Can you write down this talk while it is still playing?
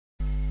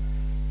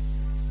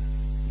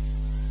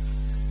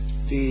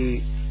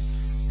The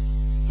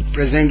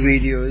present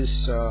video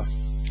is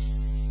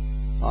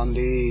on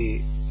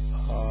the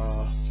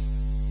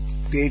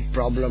gate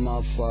problem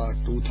of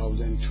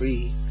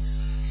 2003,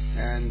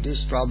 and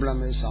this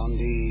problem is on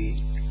the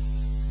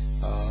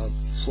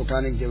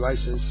photonic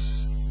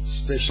devices,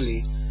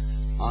 especially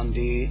on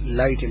the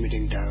light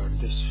emitting diode.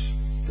 This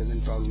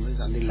present problem is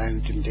on the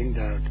light emitting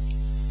diode.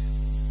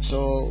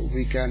 So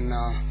we can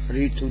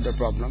read through the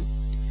problem.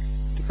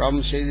 The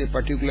problem says a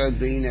particular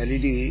green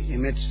LED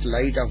emits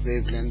light of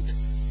wavelength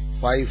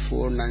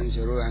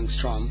 5490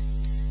 angstrom.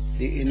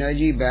 The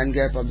energy band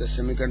gap of the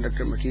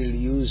semiconductor material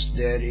used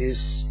there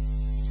is,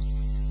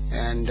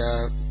 and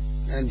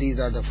these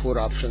are the four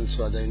options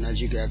for the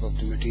energy gap of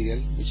the material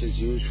which is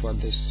used for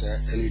this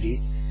LED,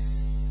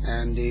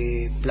 and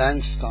the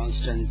Planck's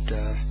constant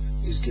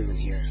is given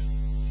here.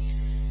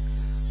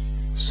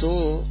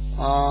 So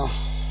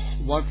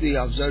what we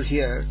observe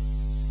here,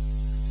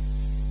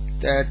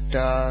 that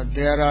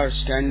there are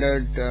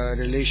standard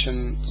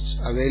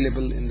relations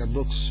available in the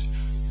books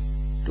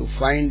to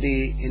find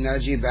the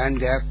energy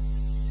band gap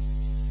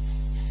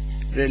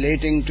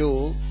relating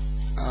to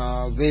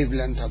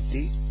wavelength of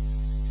the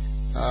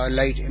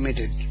light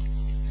emitted,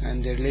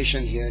 and the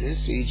relation here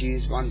is Eg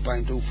is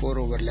 1.24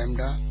 over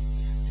lambda,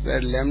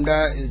 where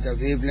lambda is the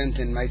wavelength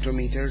in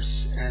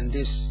micrometers and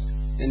this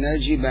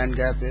energy band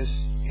gap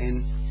is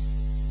in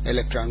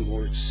electron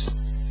volts.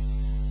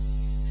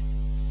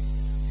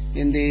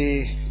 In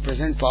the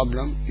present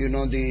problem, you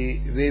know the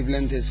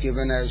wavelength is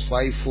given as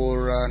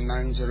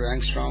 5490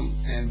 angstrom,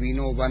 and we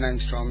know 1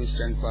 angstrom is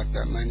 10 ×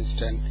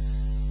 -10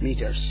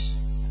 meters.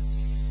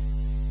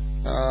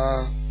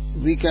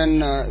 We can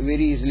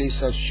very easily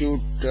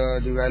substitute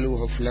the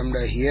value of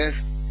lambda here,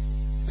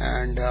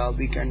 and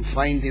we can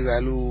find the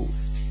value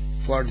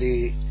for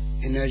the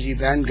energy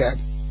band gap,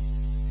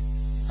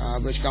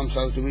 which comes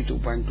out to be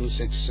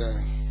 2.26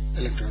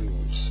 electron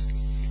volts.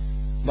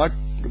 But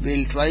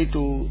we'll try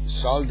to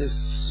solve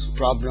this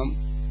problem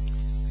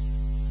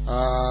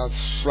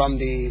from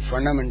the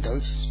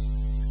fundamentals,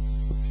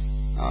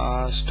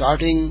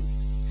 starting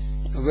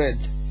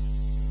with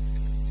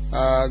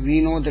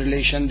we know the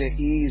relation that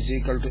E is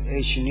equal to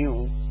h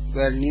nu,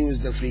 where nu is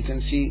the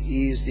frequency,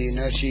 E is the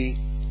energy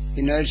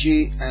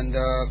and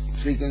the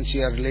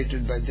frequency are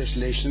related by this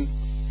relation.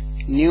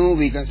 Nu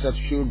we can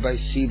substitute by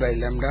C by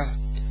lambda,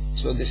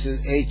 so this is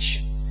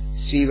h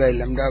C by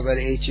lambda, where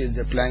h is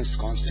the Planck's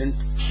constant.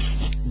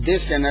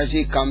 This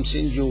energy comes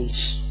in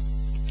joules.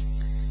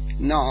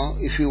 Now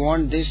if you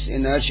want this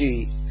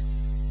energy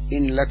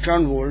in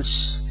electron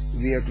volts,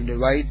 we have to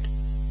divide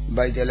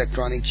by the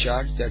electronic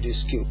charge, that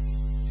is Q.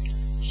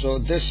 So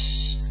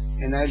this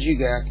energy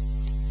gap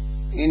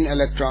in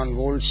electron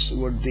volts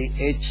would be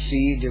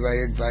hc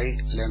divided by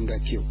lambda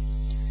q.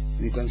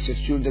 We can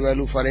substitute the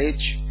value for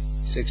h,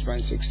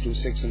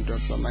 6.626 ×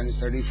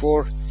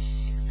 10⁻34,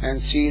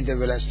 and c, the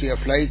velocity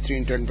of light,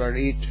 3 ×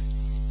 10⁸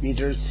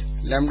 meters.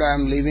 Lambda I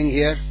am leaving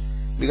here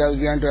because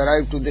we want to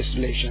arrive to this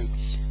relation,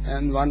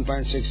 and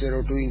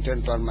 1.602 ×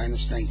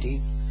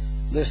 10⁻19.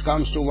 This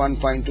comes to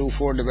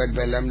 1.24 divided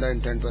by lambda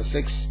in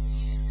 10⁻6.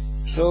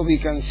 So we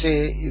can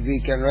say, if we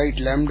can write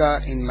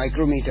lambda in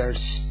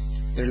micrometers,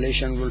 the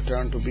relation will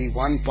turn to be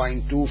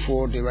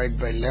 1.24 divided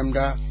by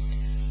lambda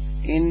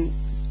in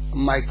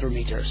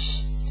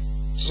micrometers.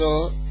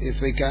 So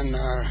if we can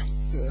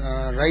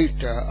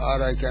write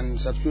or I can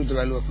substitute the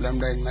value of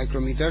lambda in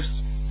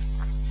micrometers,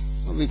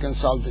 we can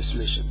solve this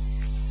relation.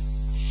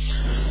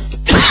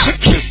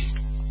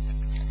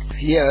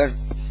 Here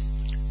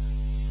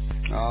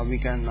we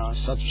can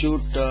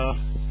substitute the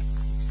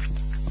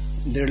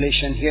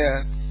relation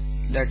here,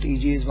 that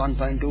Eg is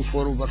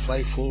 1.24 over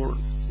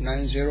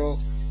 5490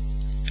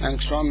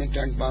 angstrom in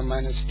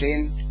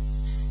 10⁻−10,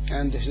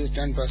 and this is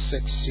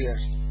 10⁻6 here.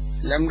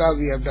 Lambda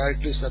we have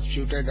directly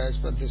substituted as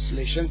per this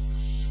relation,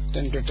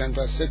 10 to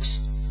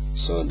 10⁻6,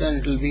 so then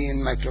it will be in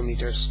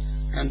micrometers,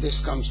 and this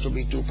comes to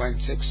be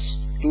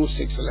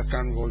 2.626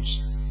 electron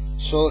volts.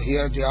 So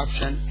here the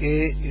option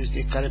A is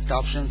the correct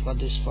option for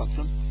this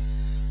problem.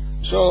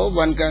 So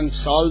one can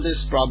solve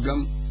this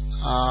problem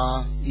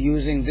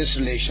using this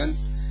relation,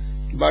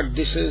 but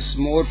this is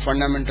more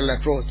fundamental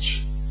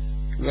approach,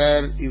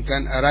 where you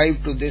can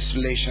arrive to this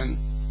relation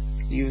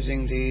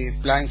using the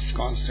Planck's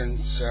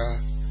constants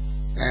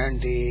and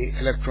the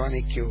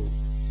electronic Q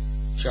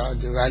charge.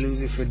 The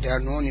values, if they are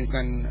known, you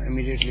can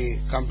immediately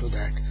come to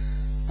that.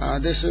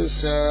 This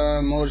is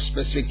a more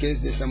specific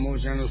case, this is a more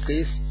general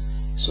case,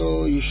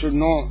 so you should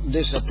know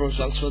this approach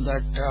also,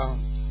 that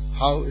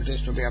how it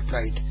is to be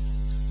applied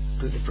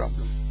to the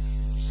problem.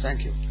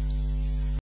 Thank you.